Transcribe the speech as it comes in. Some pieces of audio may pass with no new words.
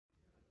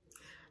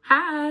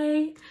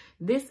Hi,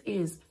 this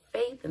is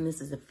Faith, and this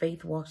is the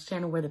Faith Walks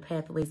channel where the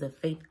pathways of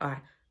faith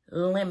are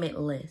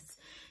limitless.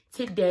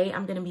 Today,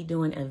 I'm going to be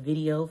doing a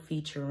video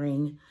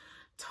featuring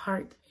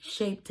Tarte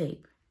Shape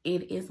Tape.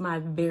 It is my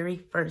very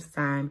first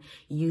time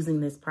using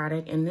this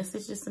product, and this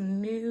is just some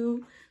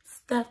new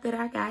stuff that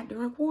I got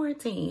during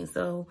quarantine.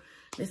 So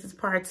this is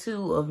part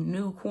 2 of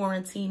new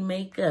quarantine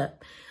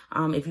makeup.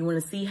 If you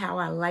want to see how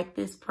I like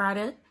this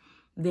product,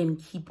 then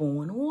keep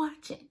on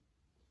watching.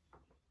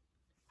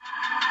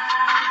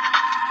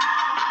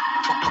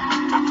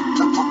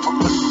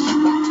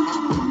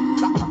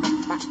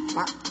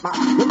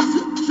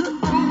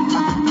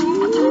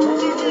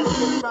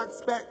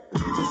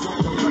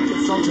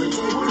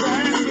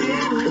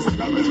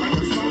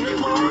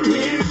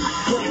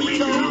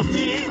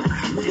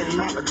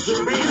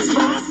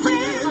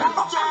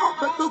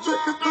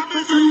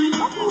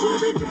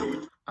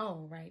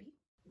 Alrighty.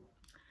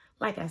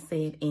 Like I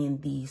said in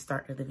the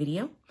start of the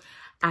video,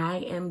 I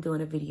am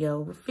doing a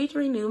video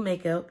featuring new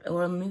makeup,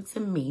 or new to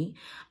me.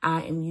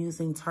 I am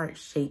using Tarte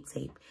Shape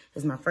Tape.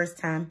 This is my first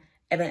time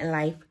ever in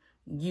life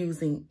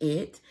using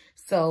it.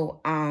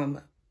 So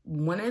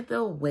one of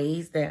the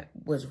ways that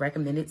was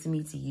recommended to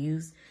me to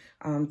use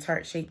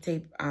Tarte Shape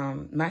Tape,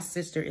 my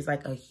sister is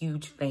like a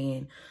huge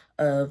fan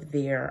of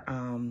their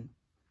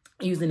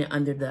using it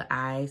under the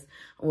eyes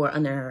or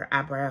under her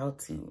eyebrow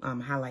to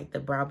highlight the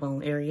brow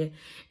bone area.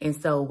 And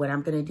so what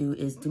I'm going to do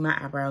is do my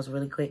eyebrows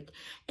really quick,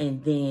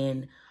 and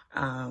then,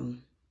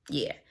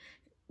 yeah,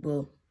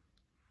 we'll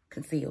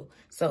conceal.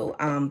 So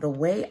the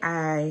way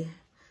I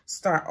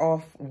start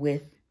off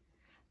with,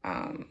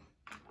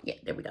 yeah,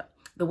 there we go.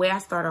 The way I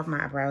start off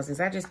my eyebrows is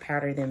I just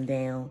powder them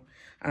down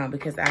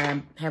because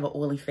I have an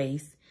oily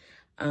face.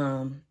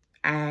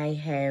 I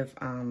have,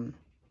 I'm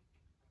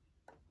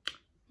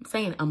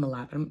saying a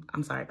lot, but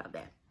I'm sorry about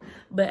that.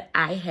 But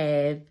I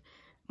have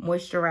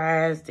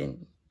moisturized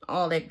and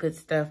all that good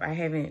stuff. I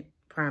haven't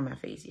primed my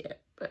face yet,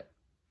 but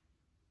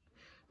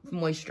it's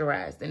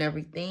moisturized and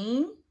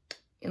everything.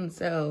 And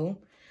so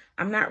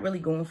I'm not really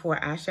going for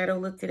an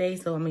eyeshadow look today,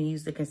 so I'm going to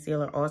use the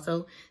concealer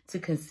also to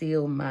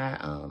conceal my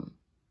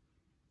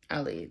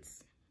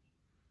eyelids.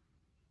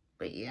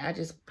 But yeah, I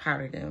just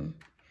powdered them.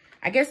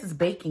 I guess it's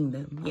baking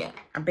them. Yeah,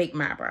 I bake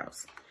my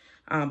eyebrows.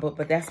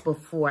 But that's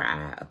before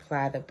I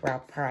apply the brow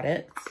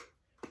products.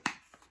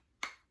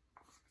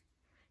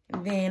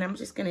 And then I'm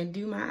just going to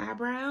do my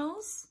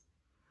eyebrows.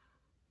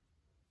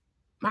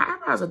 My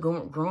eyebrows are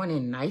growing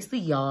in nicely,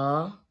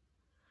 y'all.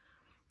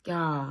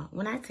 Y'all,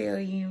 when I tell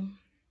you,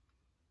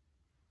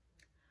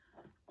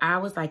 I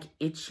was like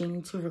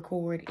itching to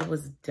record. It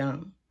was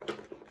dumb.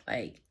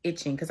 Like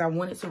itching because I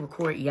wanted to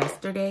record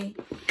yesterday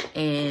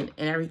and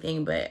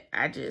everything, but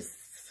I just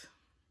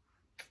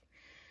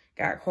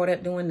got caught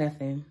up doing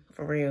nothing.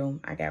 For real,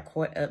 I got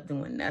caught up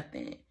doing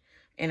nothing.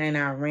 And then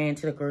I ran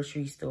to the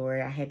grocery store.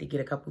 I had to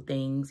get a couple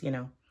things, you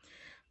know.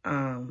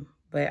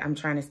 But I'm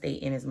trying to stay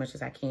in as much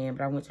as I can.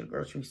 But I went to the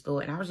grocery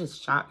store and I was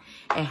just shocked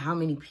at how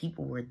many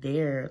people were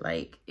there.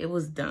 Like, it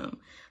was dumb.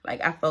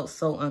 Like, I felt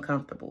so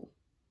uncomfortable.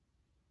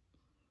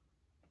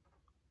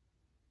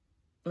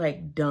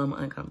 Like, dumb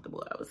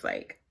uncomfortable. I was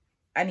like,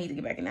 I need to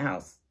get back in the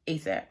house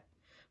ASAP.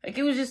 Like,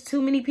 it was just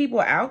too many people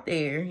out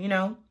there, you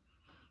know.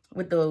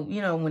 With the,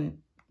 you know, when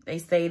they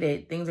say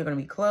that things are going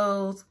to be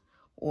closed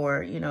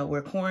or, you know,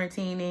 we're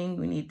quarantining,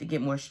 we need to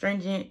get more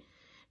stringent.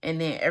 And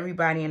then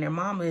everybody and their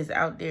mama is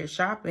out there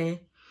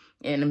shopping.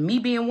 And me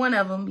being one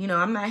of them, you know,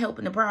 I'm not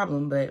helping the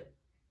problem, but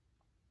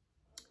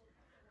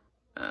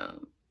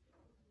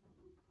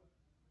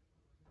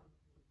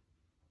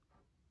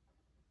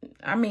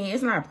I mean,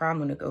 it's not a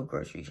problem to go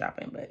grocery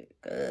shopping, but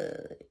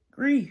good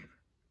grief.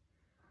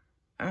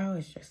 I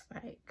was just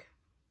like,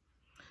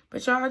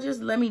 but y'all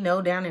just let me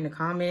know down in the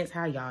comments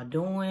how y'all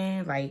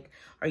doing. Like,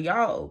 are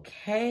y'all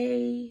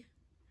okay?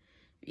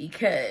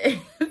 Because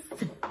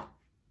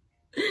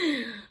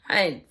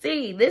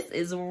see, this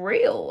is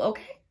real,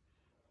 okay?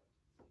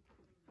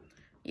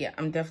 Yeah,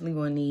 I'm definitely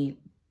going to need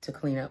to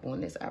clean up on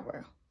this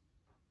eyebrow.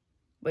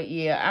 But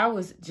yeah, I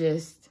was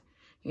just,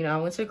 you know,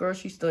 I went to the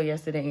grocery store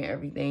yesterday and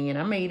everything, and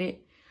I made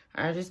it.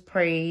 I just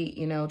prayed,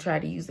 you know,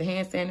 tried to use the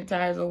hand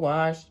sanitizer,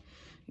 washed,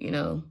 you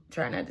know,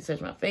 try not to touch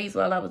my face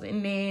while I was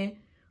in there.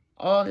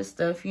 All this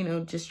stuff, you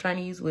know, just trying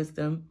to use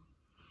wisdom.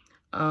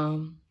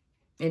 In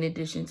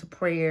addition to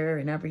prayer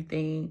and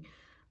everything.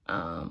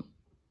 But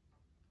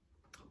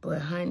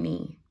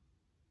honey,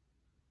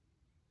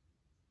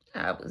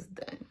 I was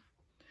done.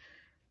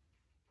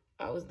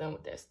 I was done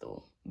with that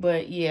store.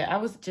 But yeah, I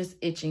was just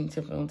itching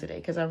to film today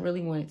because I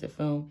really wanted to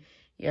film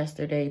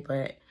yesterday.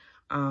 But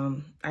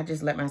I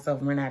just let myself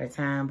run out of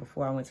time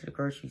before I went to the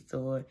grocery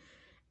store.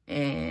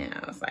 And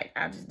I was like,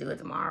 I'll just do it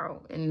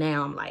tomorrow. And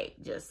now I'm like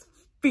just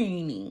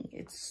fiending.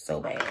 It's so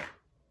bad.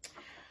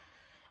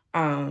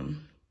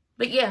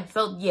 But yeah,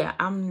 so yeah,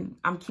 I'm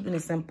keeping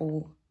it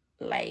simple.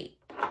 Like,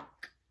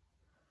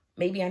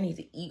 maybe I need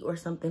to eat or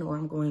something, or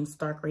I'm going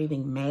stark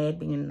raving mad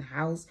being in the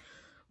house.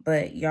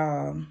 But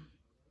y'all,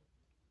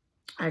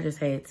 I just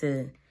had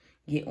to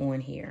get on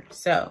here.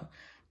 So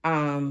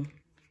I'm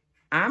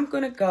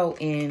gonna go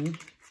in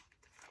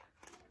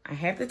I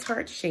have the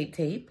Tarte Shape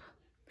Tape.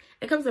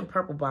 It comes in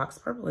purple box.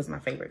 Purple is my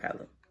favorite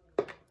color.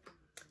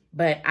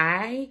 But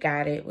I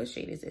got it. What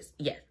shade is this?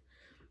 Yes.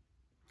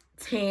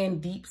 Tan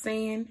Deep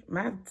Sand.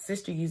 My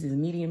sister uses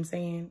medium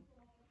sand.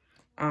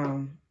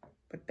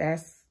 But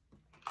that's,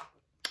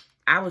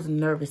 I was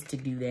nervous to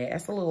do that.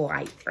 That's a little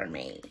light for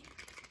me.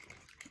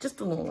 Just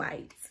a little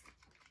light.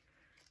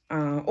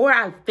 Or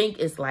I think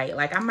it's light.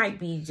 Like, I might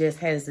be just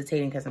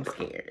hesitating because I'm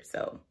scared.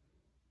 So,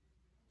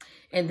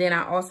 and then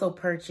I also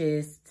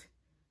purchased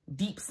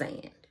Deep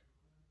Sand.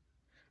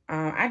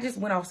 I just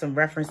went off some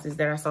references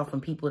that I saw from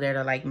people that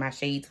are like my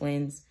shade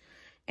twins.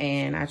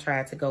 And I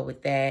tried to go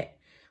with that.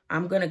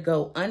 I'm going to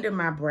go under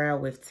my brow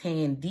with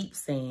Tan Deep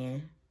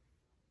Sand.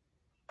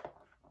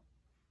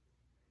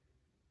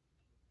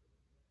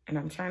 And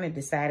I'm trying to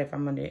decide if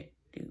I'm going to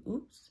do,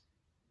 oops.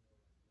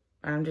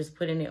 I'm just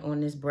putting it on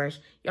this brush.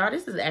 Y'all,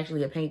 this is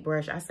actually a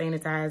paintbrush. I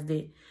sanitized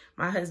it.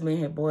 My husband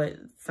had bought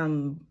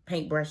some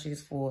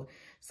paintbrushes for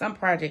some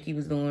project he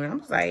was doing. I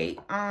was like,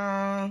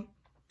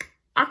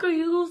 I could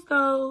use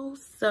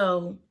those.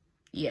 So,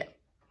 yeah.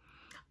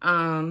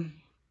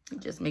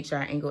 Just make sure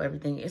I angle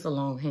everything. It's a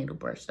long handle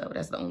brush, though.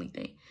 That's the only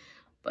thing.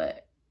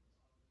 But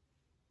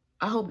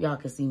I hope y'all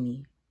can see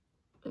me.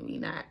 Let me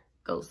not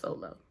go so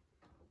low.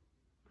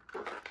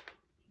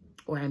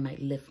 Or I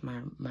might lift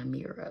my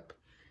mirror up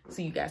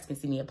so you guys can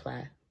see me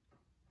apply.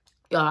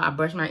 Y'all, I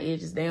brushed my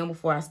edges down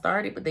before I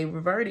started, but they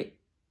reverted.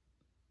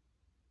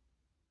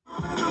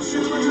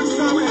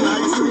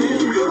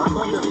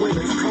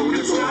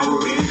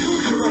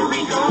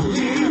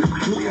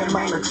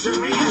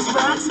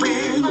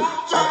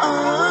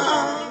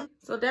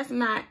 So that's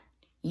not,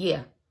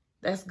 yeah,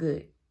 that's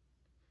good.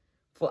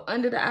 For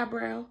under the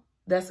eyebrow,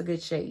 that's a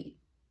good shade.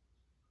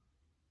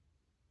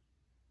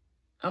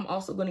 I'm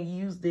also going to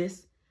use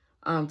this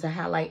to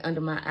highlight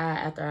under my eye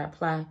after I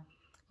apply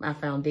my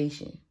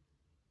foundation.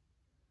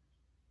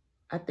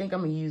 I think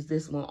I'm going to use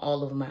this one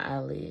all over my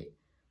eyelid.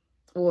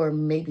 Or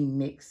maybe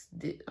mix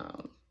it.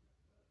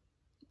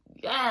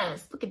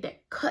 Yes, look at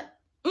that cut.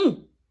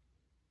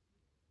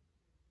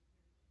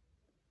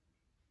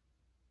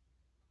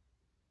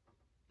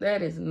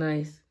 That is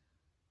nice.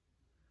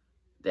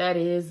 That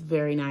is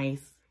very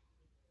nice.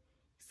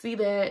 See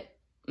that?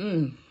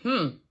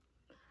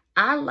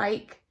 I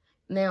like,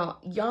 now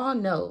y'all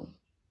know,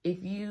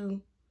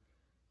 maybe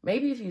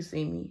if you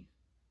see me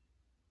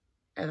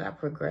as I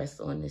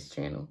progress on this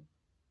channel,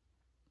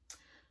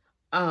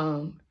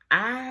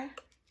 I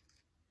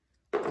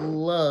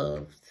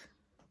loved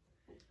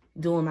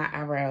doing my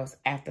eyebrows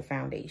after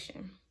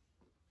foundation.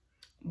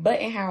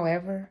 But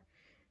however,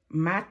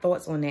 my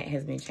thoughts on that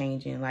has been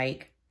changing.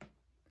 Like,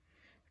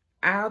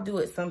 I'll do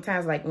it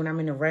sometimes, like when I'm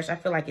in a rush. I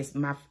feel like it's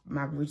my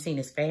routine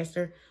is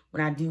faster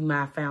when I do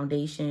my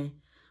foundation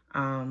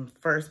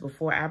first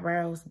before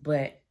eyebrows.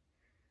 But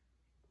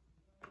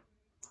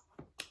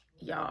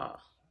y'all,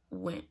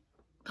 look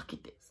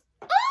at this.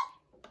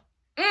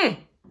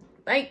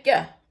 Thank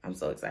you. I'm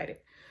so excited.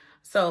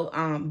 So,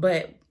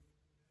 but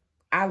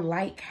I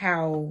like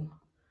how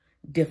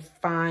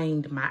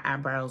defined my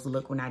eyebrows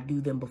look when I do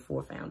them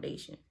before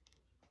foundation.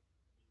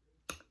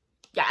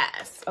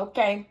 Yes,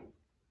 okay.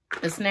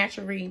 The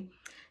Snatchery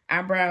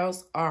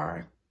eyebrows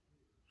are,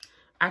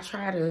 I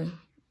try to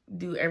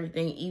do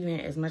everything even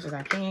as much as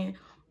I can,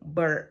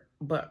 but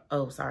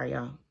oh, sorry,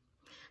 y'all.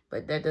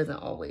 But that doesn't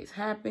always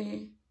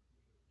happen.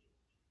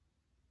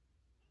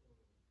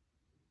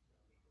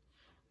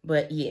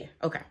 But yeah,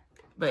 okay.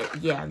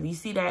 But yeah, you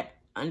see that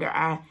under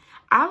eye?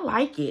 I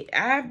like it.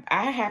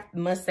 I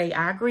must say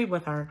I agree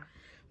with her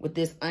with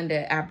this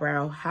under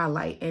eyebrow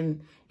highlight.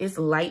 And it's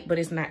light, but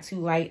it's not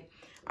too light.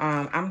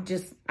 I'm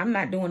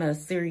not doing a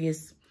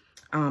serious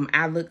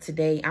eye look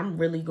today. I'm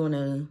really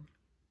gonna,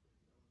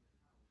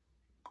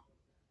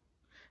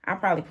 I'll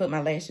probably put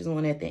my lashes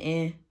on at the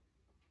end.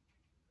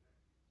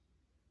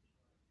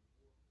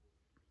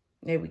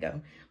 There we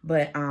go.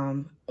 But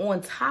on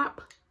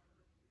top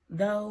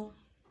though,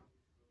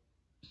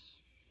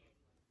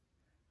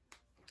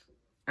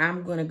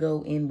 I'm gonna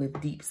go in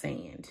with Deep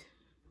Sand.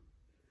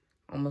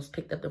 Almost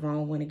picked up the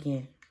wrong one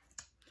again.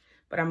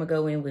 But I'm gonna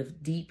go in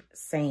with Deep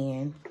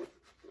Sand.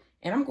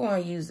 And I'm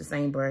going to use the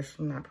same brush.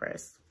 I'm not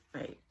pressed.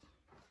 Right.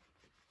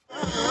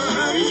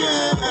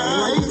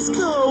 It's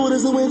cold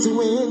as a winter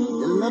wind.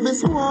 Your love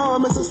is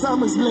warm as a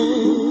summer's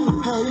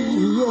blend. Hey,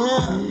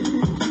 yeah.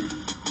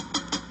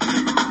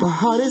 My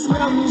heart is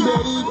melting,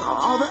 babe.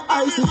 All the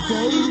ice it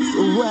fades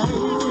away.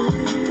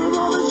 From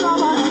all the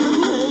drama and the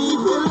pain.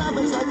 Your love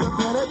is like a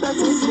planet that's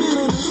a spin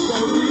in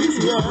space.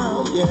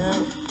 Yeah.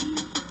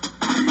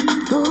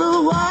 Don't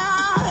know why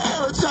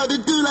I tried to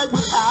do like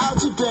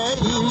without you, babe.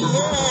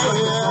 Yeah.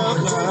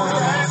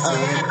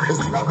 It's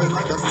nothing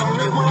like a song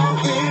that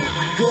won't end.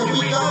 Here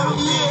we go,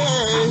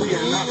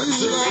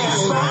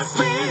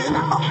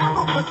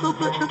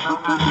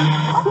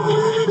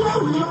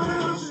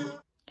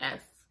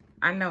 Yes,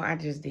 I know I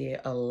just did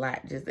a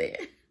lot just there.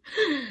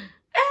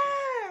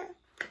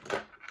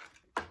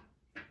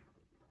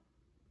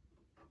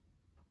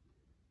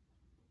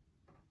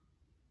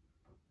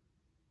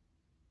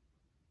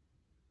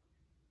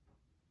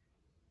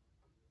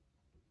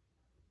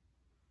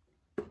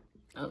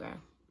 Okay.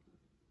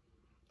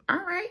 All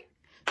right.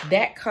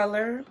 That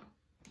color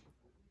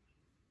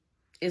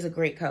is a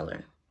great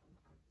color.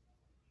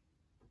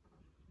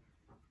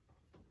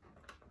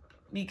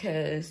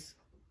 Because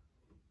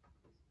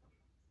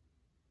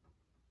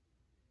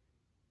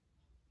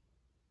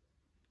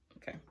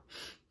okay.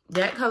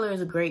 That color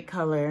is a great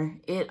color.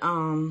 It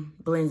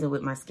blends in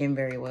with my skin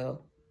very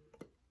well.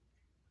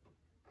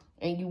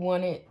 And you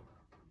want it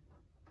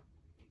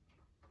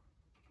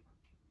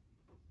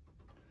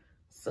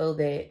so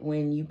that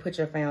when you put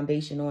your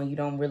foundation on, you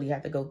don't really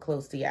have to go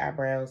close to your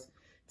eyebrows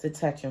to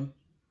touch them.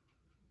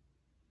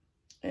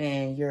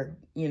 And you're,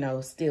 you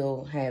know,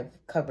 still have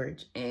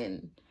coverage.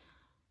 And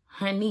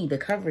honey, the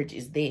coverage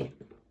is there.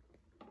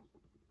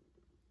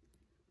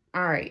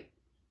 All right.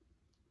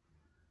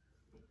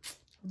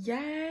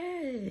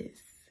 Yes.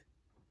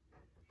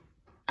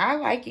 I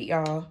like it,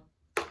 y'all.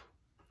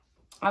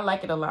 I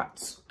like it a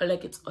lot. I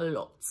like it a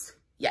lot.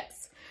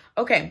 Yes.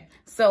 Okay.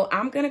 So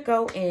I'm going to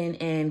go in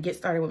and get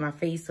started with my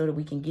face so that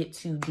we can get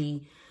to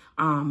the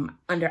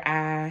under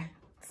eye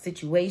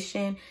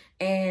situation.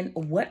 And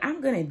what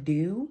I'm going to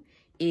do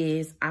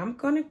is I'm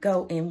going to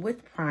go in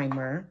with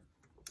primer.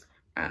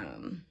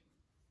 Go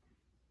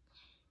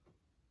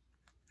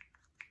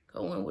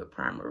in with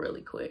primer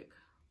really quick.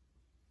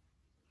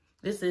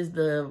 This is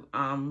the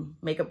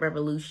Makeup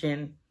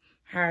Revolution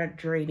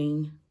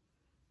Hydrating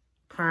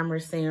Primer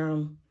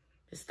Serum.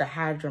 It's the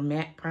Hydra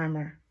Matte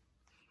Primer.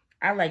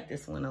 I like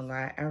this one a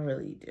lot. I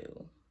really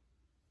do.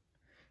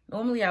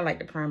 Normally, I like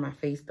to prime my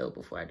face, though,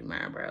 before I do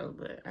my eyebrows.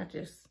 But I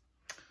just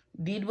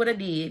did what I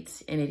did,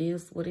 and it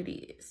is what it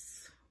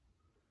is.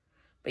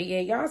 But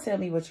yeah, y'all tell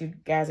me what you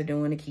guys are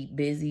doing to keep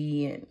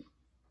busy and,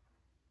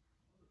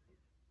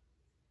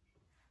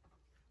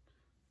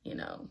 you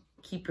know,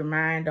 keep your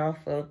mind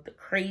off of the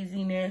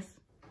craziness.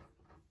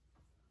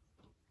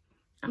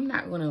 I'm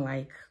not going to,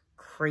 like,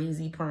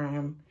 crazy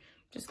prime.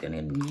 Just going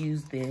to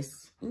use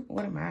this. Ooh,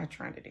 what am I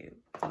trying to do?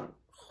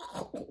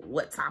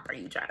 What top are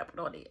you trying to put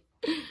on it?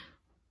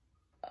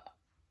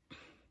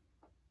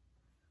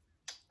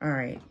 All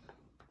right.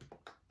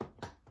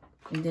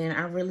 And then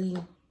I really,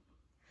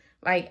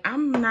 like,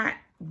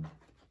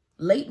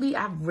 lately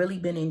I've really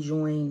been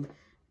enjoying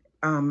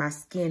my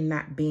skin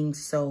not being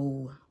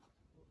so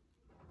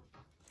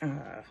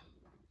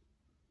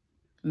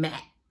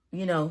matte,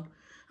 you know,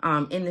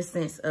 in the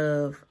sense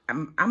of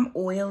I'm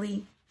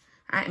oily.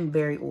 I am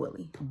very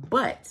oily,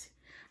 but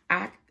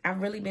I've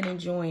really been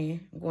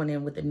enjoying going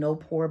in with the No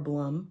Pore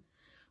Blum,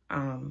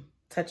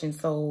 Touch and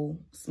Soul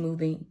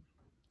Smooth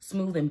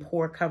and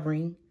Pore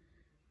Covering.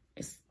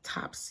 It's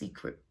top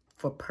secret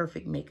for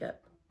perfect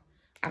makeup.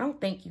 I don't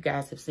think you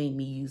guys have seen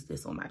me use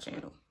this on my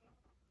channel.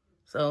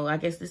 So I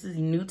guess this is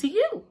new to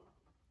you,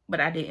 but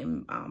I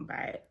didn't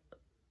buy it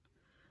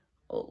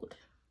old.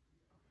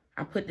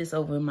 I put this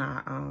over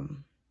my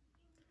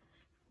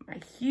my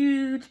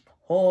huge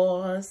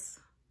pores,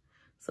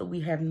 so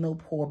we have no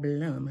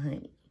problem,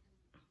 honey.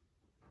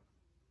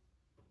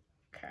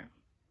 Okay.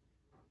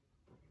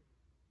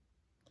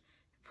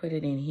 Put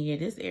it in here.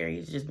 This area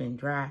has just been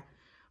dry.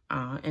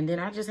 And then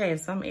I just have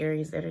some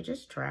areas that are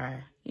just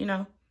dry, you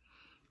know.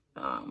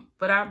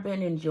 But I've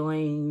been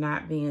enjoying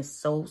not being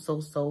so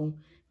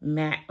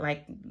matte,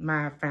 like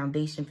my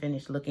foundation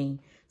finish looking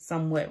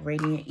somewhat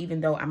radiant,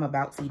 even though I'm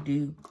about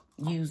to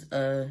use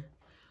a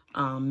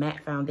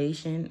matte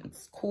foundation.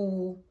 It's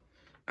cool.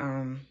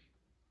 I'm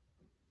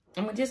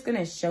just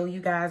gonna show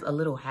you guys a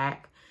little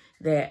hack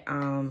that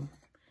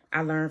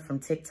I learned from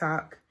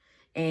TikTok.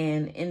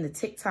 And in the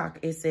TikTok,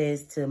 it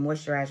says to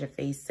moisturize your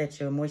face, set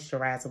your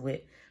moisturizer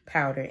with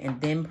powder and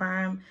then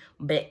prime,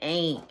 but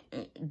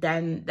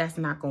that's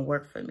not gonna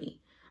work for me.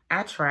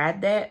 I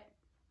tried that,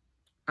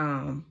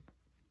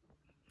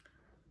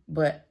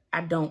 but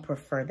I don't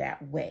prefer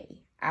that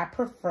way. I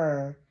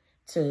prefer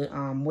to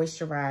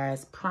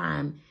moisturize,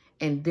 prime,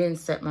 and then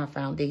set my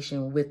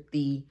foundation with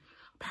the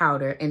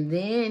powder, and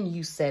then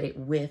you set it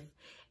with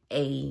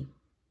a,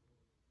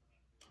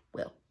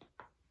 well,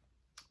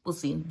 we'll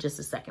see in just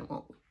a second,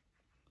 won't we?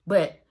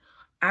 But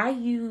I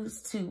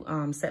use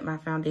to set my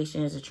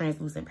foundation as a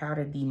translucent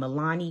powder, the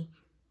Milani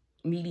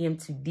Medium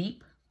to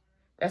Deep.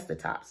 That's the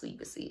top so you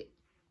can see it.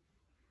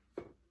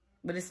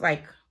 But it's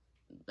like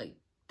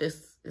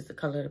this is the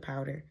color of the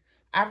powder.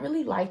 I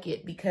really like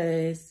it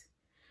because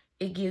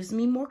it gives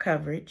me more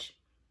coverage.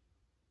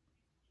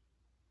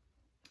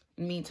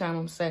 In the meantime,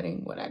 I'm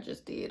setting what I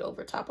just did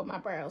over top of my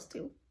brows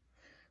too.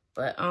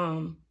 But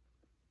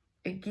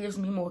it gives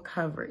me more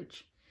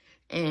coverage.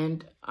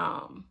 And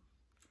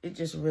it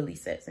just really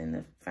sets in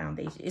the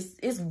foundation.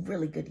 It's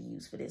really good to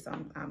use for this.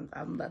 I'm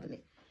loving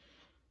it.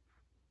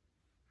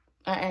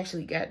 I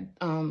actually got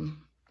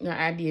the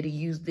idea to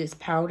use this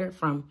powder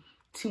from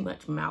Too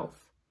Much Mouth.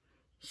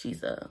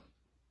 She's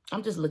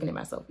I'm just looking at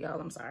myself,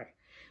 y'all. I'm sorry,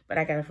 but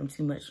I got it from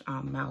Too Much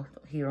Mouth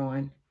here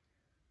on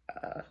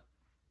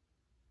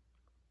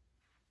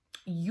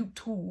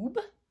YouTube.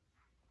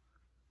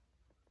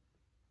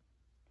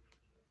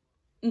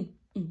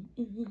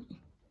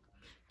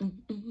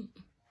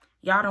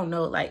 Y'all don't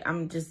know, like,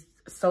 I'm just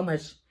so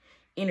much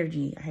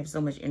energy. I have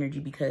so much energy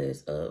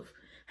because of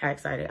how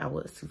excited I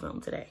was to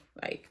film today.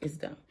 Like, it's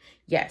done.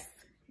 Yes.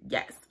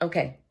 Yes.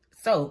 Okay.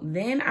 So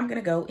then I'm going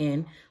to go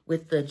in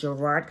with the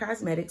Gerard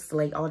Cosmetics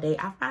Slay All Day.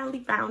 I finally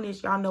found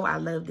this. Y'all know I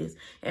love this.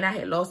 And I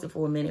had lost it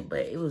for a minute, but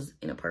it was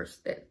in a purse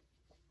that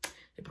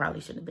it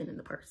probably shouldn't have been in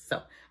the purse.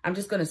 So I'm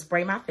just going to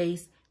spray my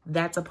face.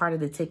 That's a part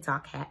of the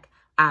TikTok hack.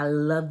 I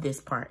love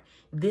this part.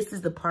 This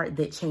is the part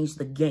that changed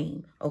the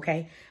game,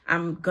 okay?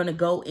 I'm going to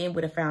go in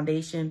with a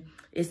foundation.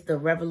 It's the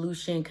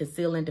Revolution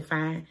Conceal and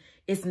Define.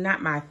 It's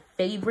not my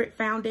favorite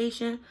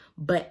foundation,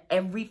 but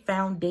every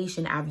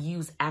foundation I've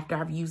used after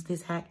I've used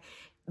this hack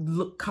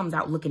comes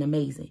out looking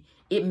amazing.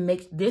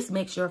 This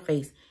makes your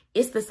face.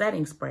 It's the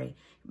setting spray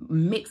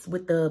mixed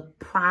with the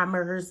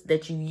primers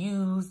that you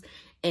use.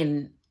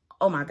 And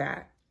oh my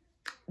God,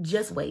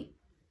 just wait.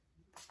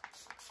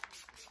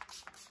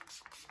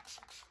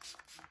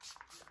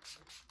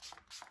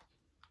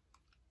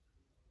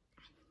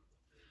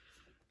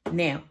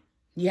 Now,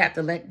 you have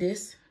to let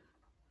this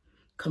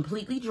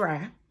completely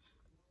dry.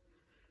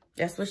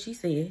 That's what she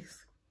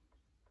says.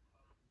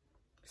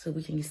 So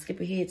we can skip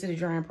ahead to the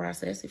drying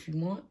process if you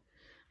want.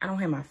 I don't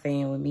have my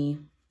fan with me.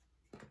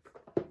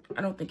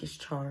 I don't think it's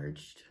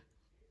charged.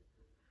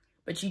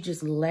 But you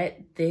just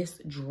let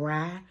this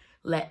dry.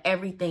 Let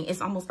everything,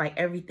 it's almost like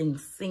everything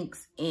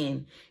sinks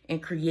in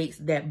and creates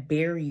that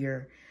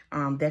barrier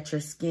that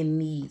your skin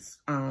needs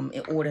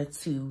in order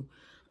to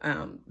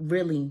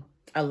really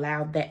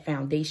allow that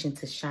foundation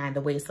to shine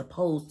the way it's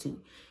supposed to,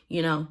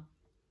 you know?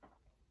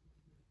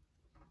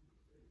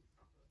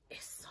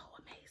 It's so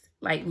amazing.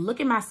 Like, look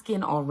at my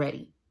skin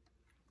already.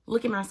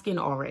 Look at my skin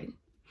already.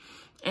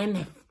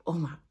 And, oh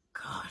my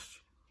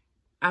gosh.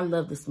 I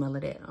love the smell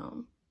of that.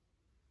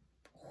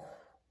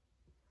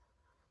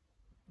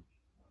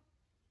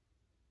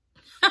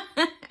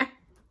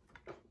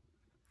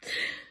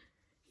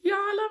 Y'all,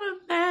 I'm a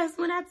mess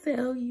when I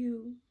tell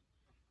you.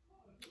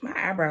 My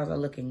eyebrows are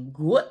looking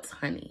good,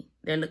 honey.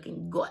 They're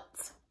looking good.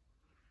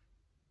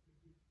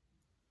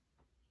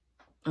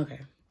 Okay.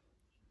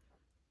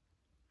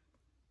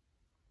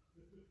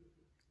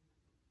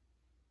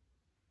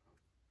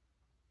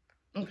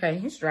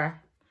 Okay, it's dry.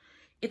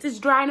 It is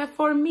dry enough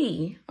for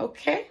me,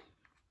 okay?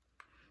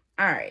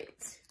 All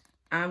right.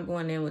 I'm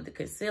going in with the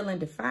Conceal and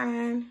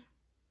Define.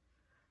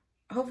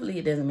 Hopefully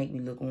it doesn't make me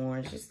look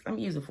orange. I'm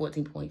using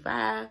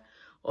 14.5.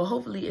 Or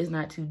hopefully it's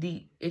not too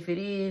deep. If it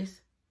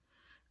is,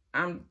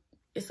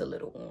 it's a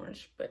little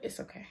orange, but it's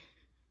okay.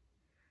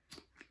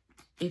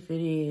 If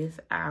it is,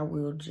 I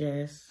will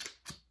just,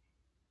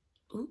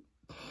 ooh,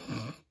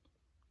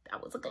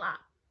 that was a glop.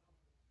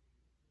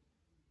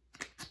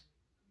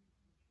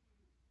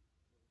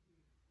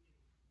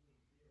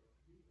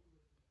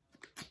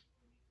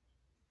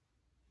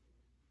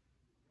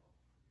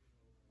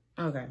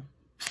 Okay.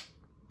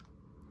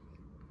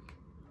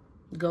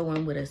 Go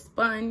in with a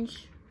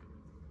sponge.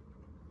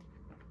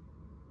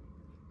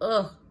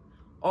 Ugh,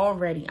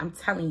 already, I'm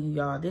telling you,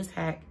 y'all, this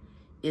hack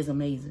is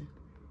amazing.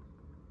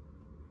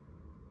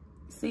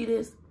 See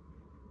this?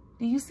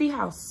 Do you see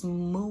how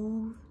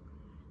smooth?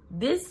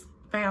 This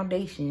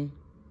foundation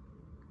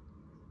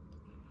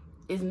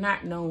is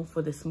not known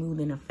for the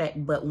smoothing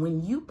effect, but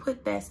when you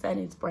put that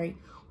setting spray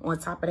on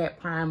top of that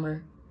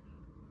primer,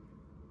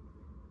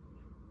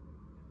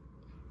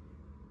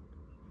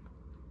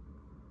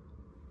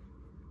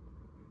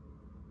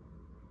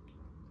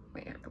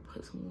 wait, I have to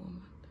put some more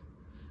on.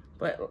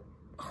 But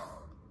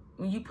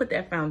when you put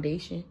that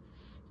foundation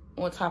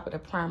on top of the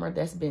primer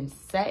that's been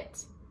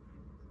set,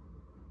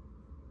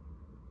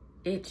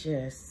 it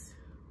just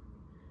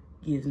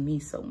gives me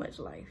so much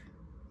life.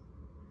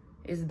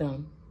 It's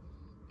dumb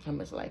how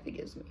much life it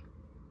gives me.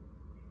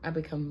 I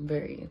become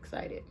very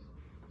excited.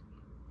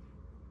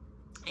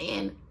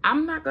 And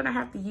I'm not gonna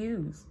have to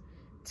use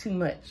too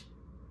much.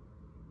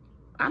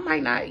 I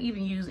might not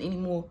even use any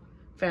more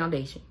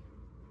foundation.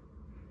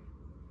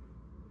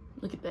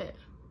 Look at that.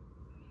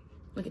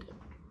 Look at it.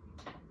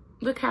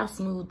 Look how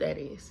smooth that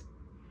is.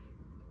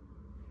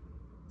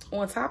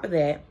 On top of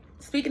that,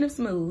 speaking of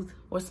smooth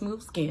or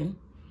smooth skin,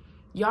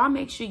 y'all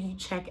make sure you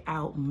check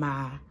out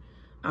my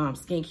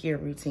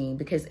skincare routine,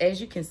 because as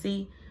you can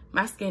see,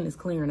 my skin is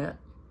clearing up.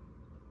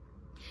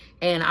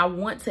 And I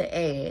want to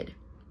add,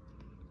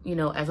 you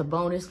know, as a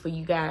bonus for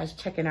you guys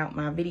checking out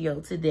my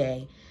video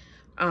today,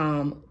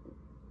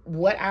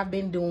 what I've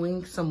been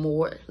doing some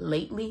more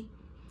lately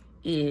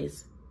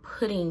is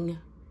putting,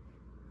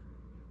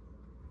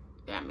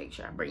 make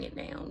sure I bring it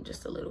down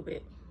just a little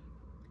bit.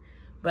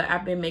 But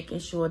I've been making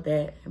sure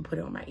that, and put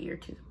it on my ear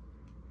too.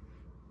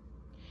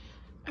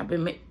 I've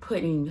been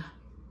putting,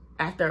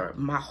 after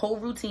my whole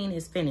routine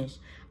is finished,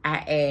 I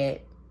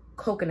add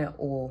coconut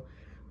oil,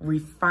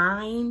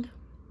 refined,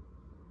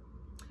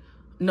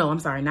 no, I'm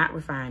sorry, not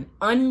refined,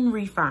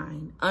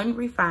 unrefined,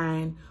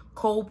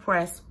 cold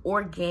pressed,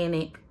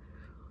 organic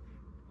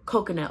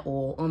coconut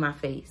oil on my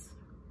face.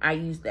 I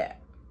use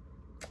that.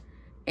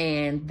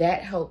 And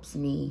that helps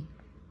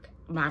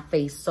my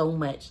face so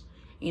much,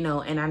 you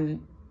know, and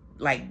I'm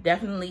like,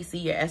 definitely see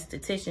your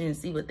esthetician and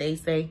see what they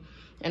say.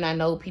 And I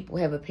know people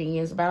have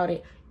opinions about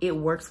it. It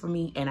works for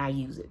me and I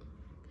use it.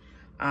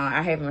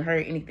 I haven't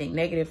heard anything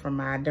negative from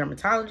my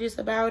dermatologist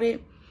about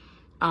it.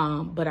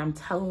 But I'm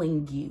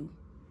telling you,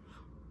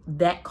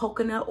 that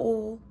coconut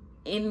oil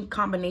in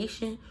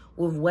combination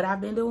with what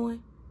I've been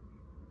doing,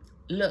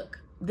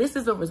 look, this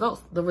is the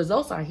results. The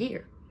results are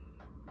here.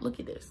 Look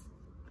at this.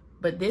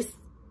 But this,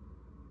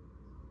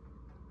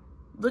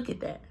 look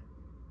at that.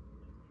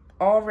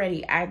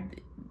 Already,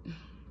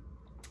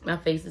 my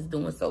face is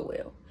doing so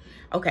well.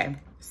 Okay,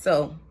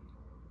 so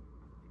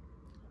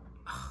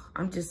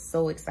I'm just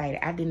so excited.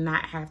 I did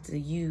not have to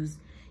use,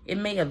 it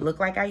may have looked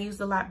like I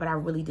used a lot, but I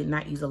really did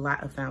not use a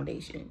lot of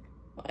foundation.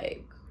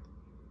 Like,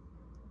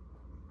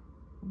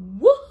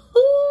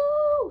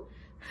 woohoo!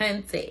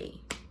 Hunty.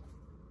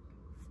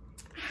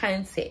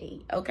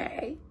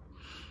 Okay.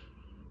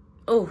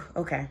 Oh,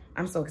 okay.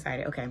 I'm so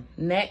excited. Okay,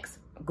 next,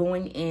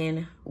 going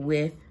in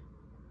with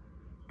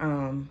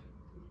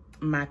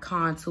my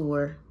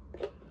contour.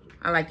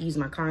 I like to use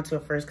my contour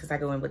first because I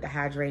go in with the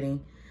hydrating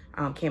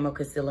Camo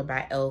Concealer by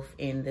e.l.f.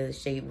 in the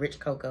shade Rich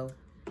Cocoa.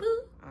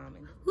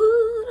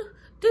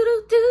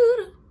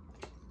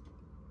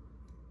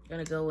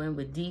 Gonna go in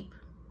with deep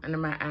under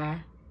my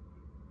eye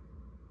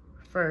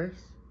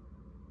first.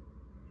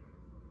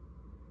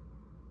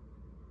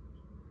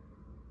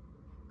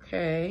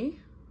 Okay.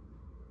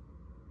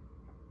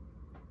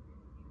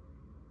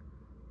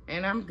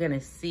 And I'm gonna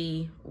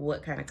see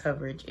what kind of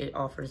coverage it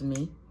offers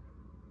me.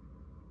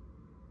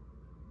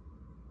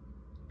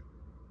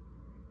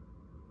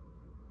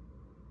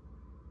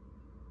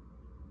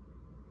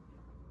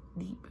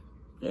 Deep.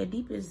 Yeah,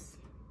 deep is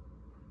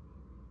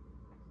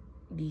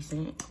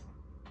decent.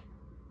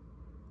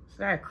 It's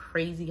not a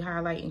crazy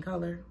highlighting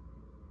color.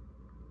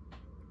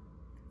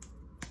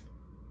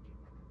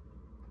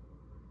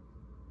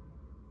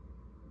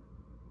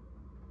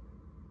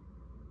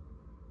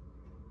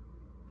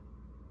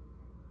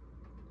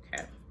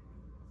 Okay.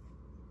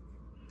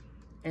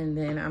 And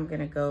then I'm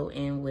gonna go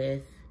in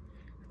with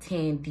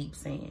Tan Deep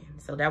Sand.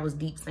 So that was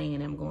Deep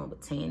Sand. I'm going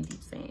with Tan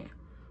Deep Sand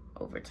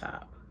over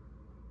top.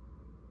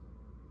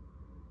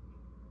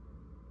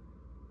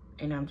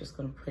 And I'm just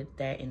gonna put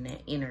that in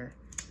that inner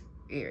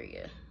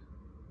area.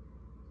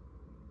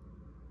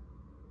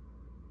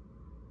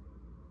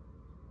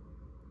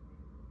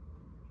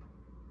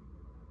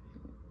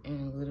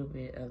 And a little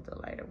bit of the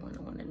lighter one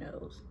on the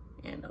nose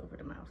and over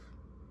the mouth.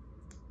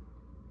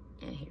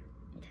 And here,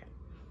 okay.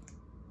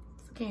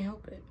 So can't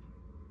help it.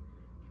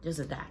 Just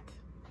a dot.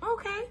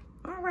 Okay,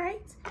 all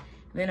right.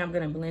 Then I'm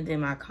gonna blend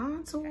in my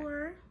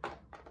contour.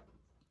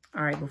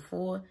 All right,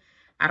 before,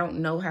 I don't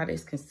know how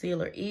this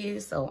concealer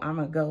is, so I'm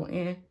gonna go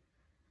in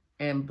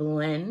and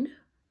blend.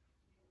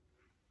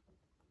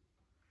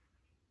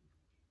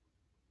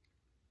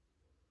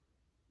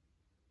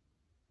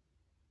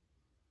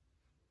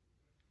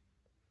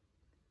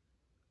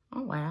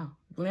 Oh, wow.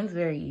 Blends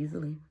very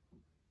easily.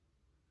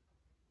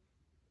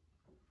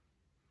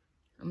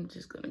 I'm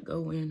just gonna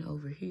go in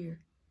over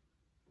here.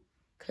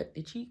 Cut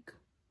the cheek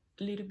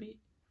a little bit.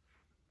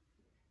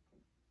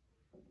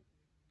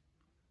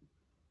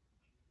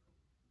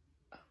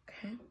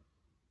 Okay.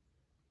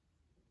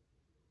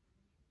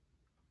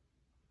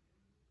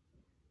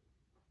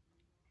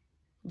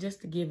 Just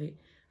to give it,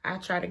 I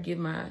try to give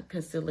my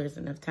concealers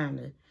enough time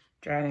to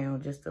dry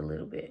down just a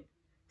little bit.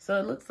 So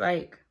it looks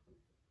like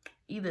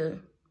either,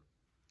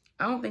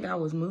 I don't think I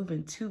was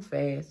moving too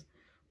fast,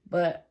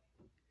 but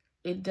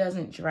it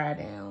doesn't dry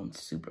down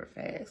super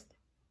fast.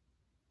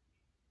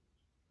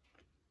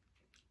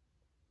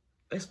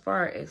 As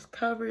far as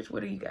coverage,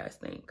 what do you guys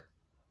think?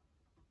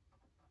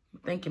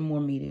 I'm thinking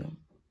more medium.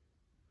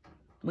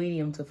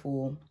 Medium to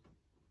full.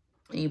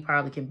 And you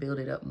probably can build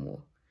it up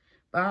more.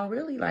 But I'm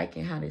really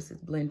liking how this is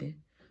blending.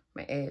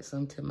 I'm gonna add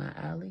some to my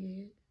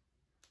eyelid.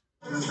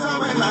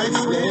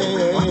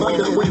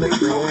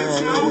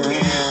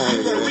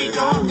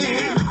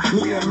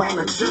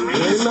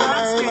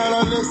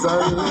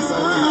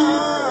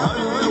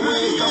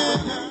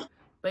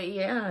 But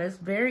yeah, it's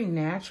very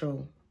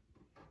natural.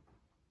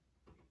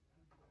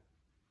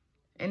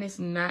 And it's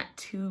not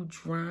too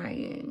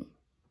drying.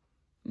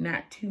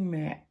 Not too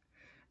matte.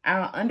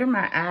 Under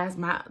my eyes,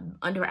 my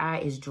under eye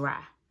is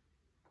dry.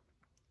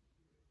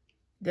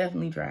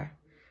 Definitely dry.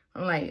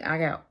 I'm like, I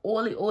got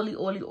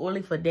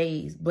oily for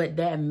days. But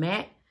that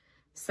matte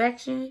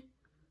section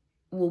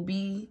will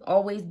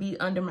always be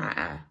under my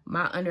eye.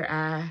 My under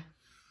eye.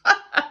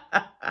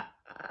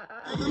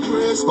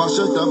 Wash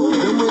it up,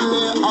 then we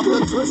lay up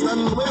the twist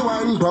and we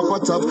wine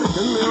proper top.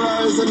 Then we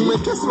rise and we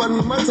kiss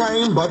one more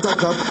time,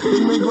 buttercup.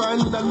 Then we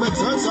grind and we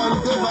touch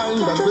on divine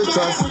that we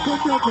trust.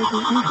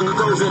 It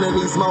goes in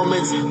these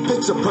moments,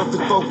 picture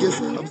perfect focus.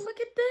 Look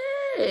at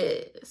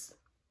this.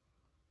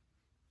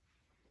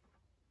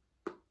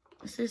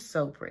 This is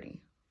so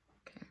pretty.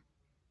 Okay.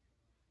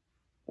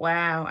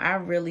 Wow, I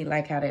really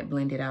like how that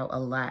blended out a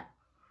lot.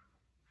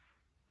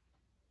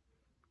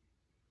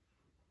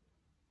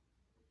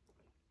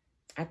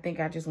 I think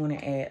I just want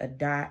to add a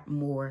dot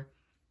more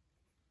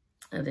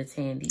of the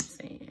Tan Deep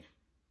Sand.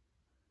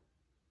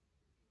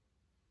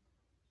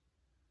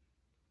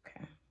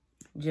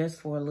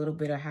 just for a little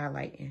bit of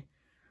highlighting,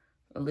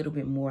 a little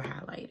bit more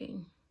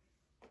highlighting.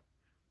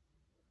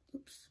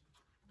 Oops.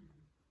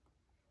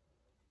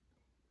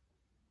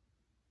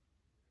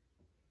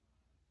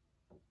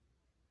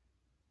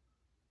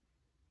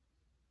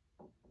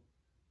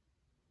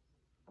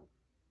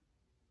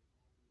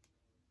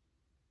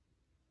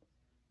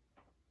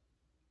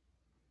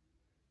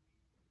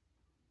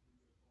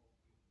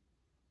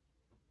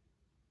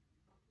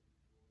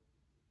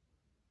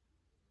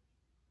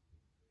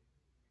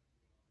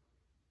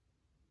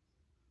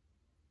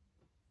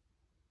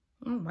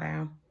 Oh,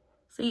 wow.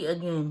 See,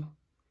 again,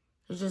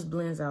 it just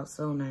blends out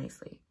so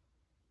nicely.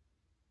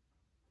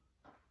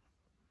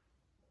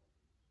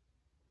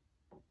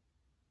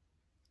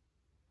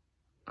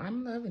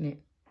 I'm loving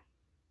it.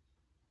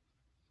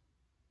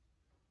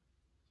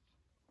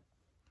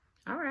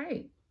 All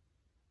right.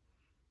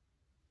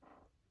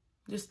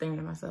 Just staring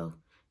at myself.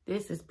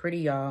 This is pretty,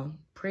 y'all.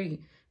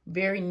 Pretty.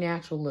 Very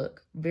natural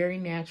look. Very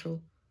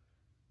natural.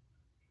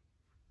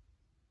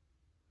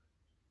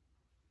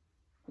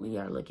 We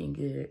are looking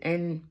good.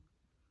 And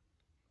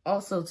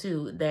also,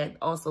 too, that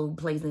also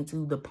plays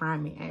into the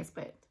priming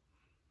aspect.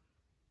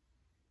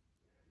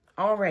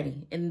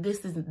 Already. And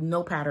this is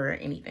no powder or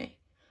anything.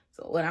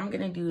 So what I'm going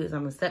to do is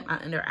I'm going to set my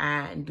under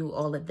eye and do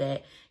all of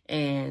that.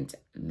 And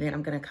then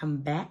I'm going to come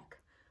back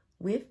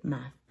with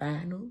my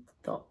final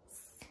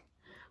thoughts.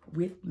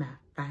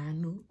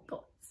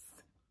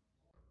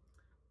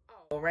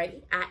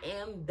 Alrighty, I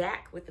am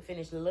back with the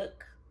finished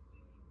look.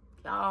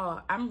 Y'all,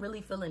 I'm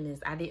really feeling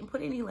this. I didn't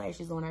put any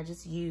lashes on. I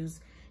just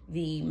used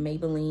the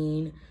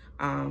Maybelline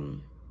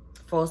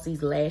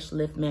Falsies Lash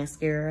Lift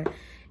Mascara.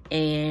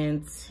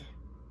 And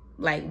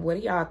like, what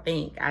do y'all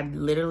think? I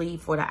literally,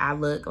 for the eye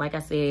look, like I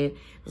said,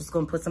 just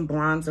gonna put some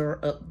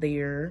bronzer up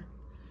there.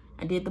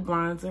 I did the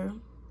bronzer.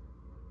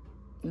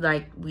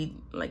 Like we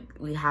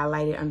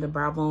highlighted under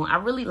brow bone. I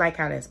really like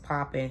how that's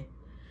popping.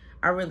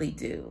 I really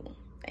do.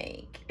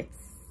 Like,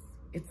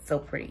 it's so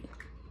pretty.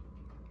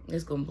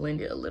 Just gonna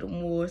blend it a little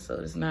more so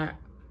it's not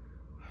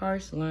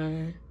harsh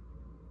line.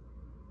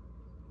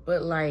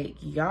 But like,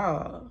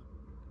 y'all,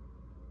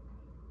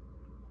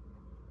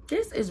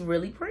 this is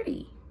really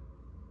pretty.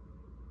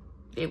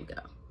 There we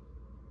go.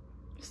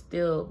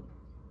 Still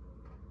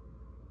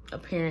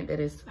apparent that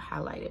it's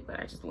highlighted, but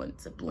I just wanted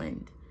to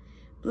blend.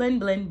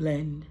 Blend.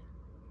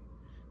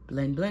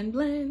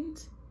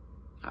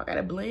 I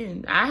gotta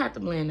blend. I have to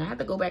blend. I have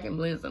to go back and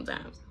blend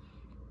sometimes.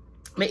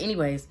 But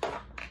anyways,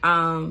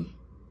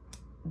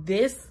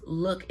 this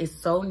look is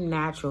so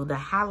natural. The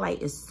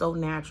highlight is so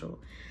natural.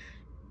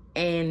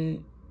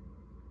 And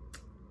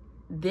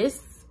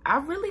this, I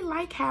really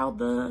like how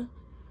the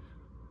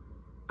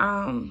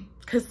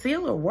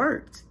concealer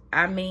worked.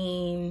 I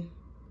mean,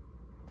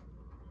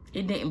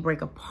 it didn't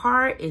break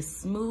apart. It's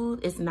smooth.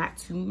 It's not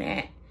too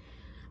matte.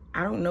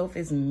 I don't know if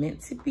it's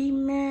meant to be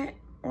matte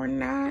or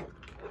not.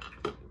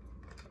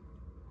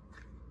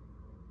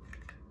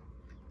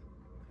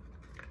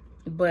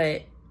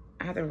 But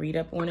I have to read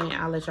up on it.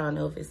 I'll let y'all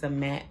know if it's a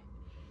matte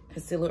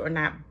concealer or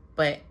not.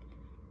 But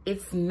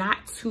it's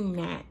not too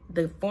matte.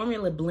 The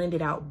formula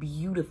blended out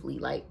beautifully.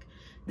 Like,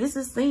 this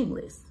is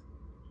seamless.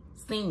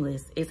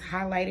 Seamless. It's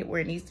highlighted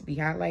where it needs to be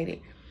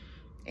highlighted.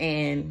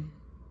 And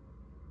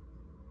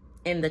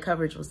the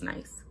coverage was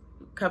nice.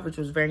 Coverage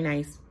was very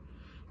nice.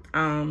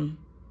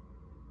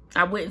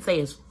 I wouldn't say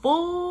it's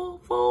full,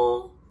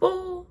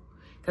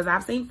 because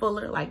I've seen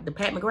fuller, like the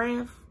Pat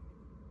McGrath.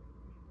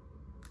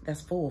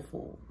 That's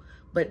full.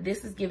 But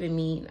this is giving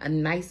me a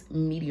nice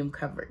medium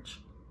coverage.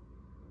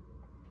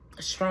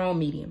 A strong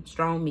medium.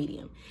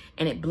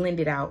 And it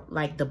blended out,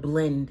 like the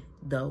blend,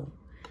 though.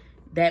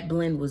 That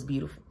blend was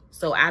beautiful.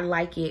 So I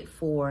like it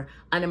for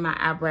under my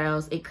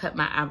eyebrows. It cut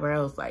my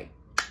eyebrows like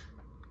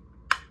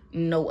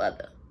no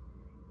other.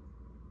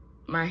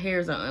 My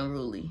hairs are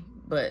unruly,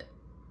 but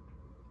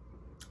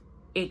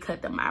it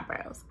cut them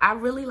eyebrows. I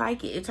really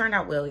like it. It turned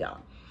out well,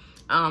 y'all.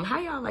 How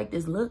y'all like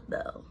this look,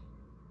 though?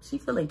 She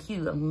feeling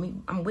cute.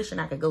 I'm wishing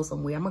I could go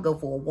somewhere. I'm gonna go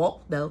for a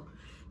walk, though.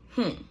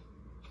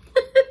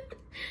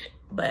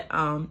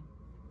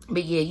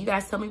 But yeah, you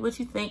guys tell me what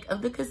you think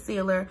of the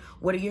concealer.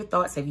 What are your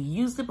thoughts? Have you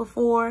used it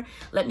before?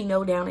 Let me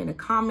know down in the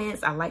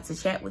comments. I like to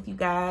chat with you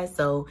guys.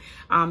 So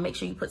make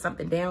sure you put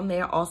something down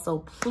there. Also,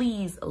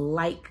 please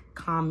like,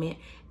 comment,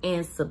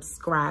 and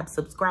subscribe.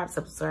 Subscribe.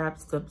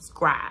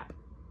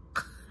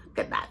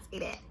 Could not say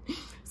that.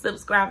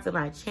 Subscribe to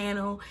my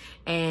channel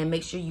and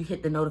make sure you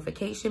hit the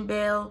notification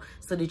bell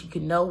so that you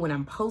can know when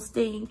I'm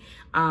posting.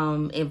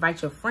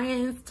 Invite your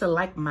friends to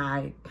like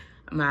my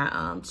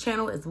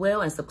channel as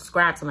well, and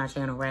subscribe to my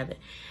channel rather.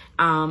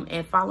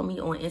 And follow me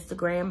on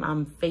Instagram.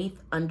 I'm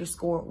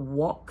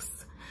faith_walks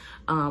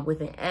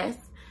with an S.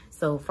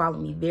 So follow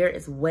me there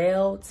as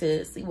well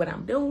to see what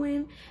I'm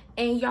doing.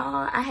 And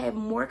y'all, I have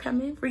more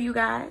coming for you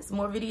guys.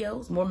 More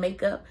videos, more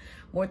makeup,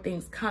 more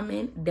things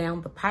coming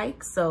down the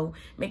pike. So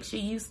make sure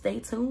you stay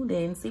tuned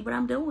and see what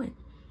I'm doing.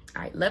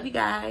 All right, love you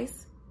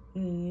guys.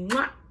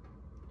 Mwah.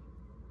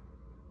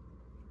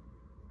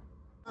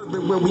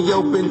 When we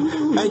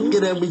open,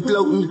 anchored and we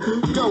floating,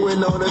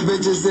 going on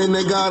adventures in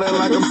the garden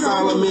like I'm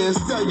Solomon.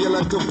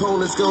 Cellular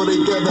components go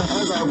together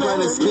as our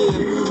planet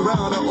spin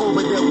round the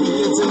orbit that we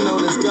get to know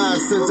as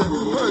God's center.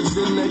 Purge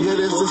the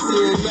negatives of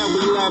sin, now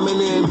we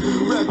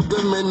laminating,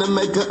 recommend the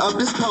maker of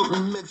this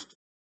potent mixture.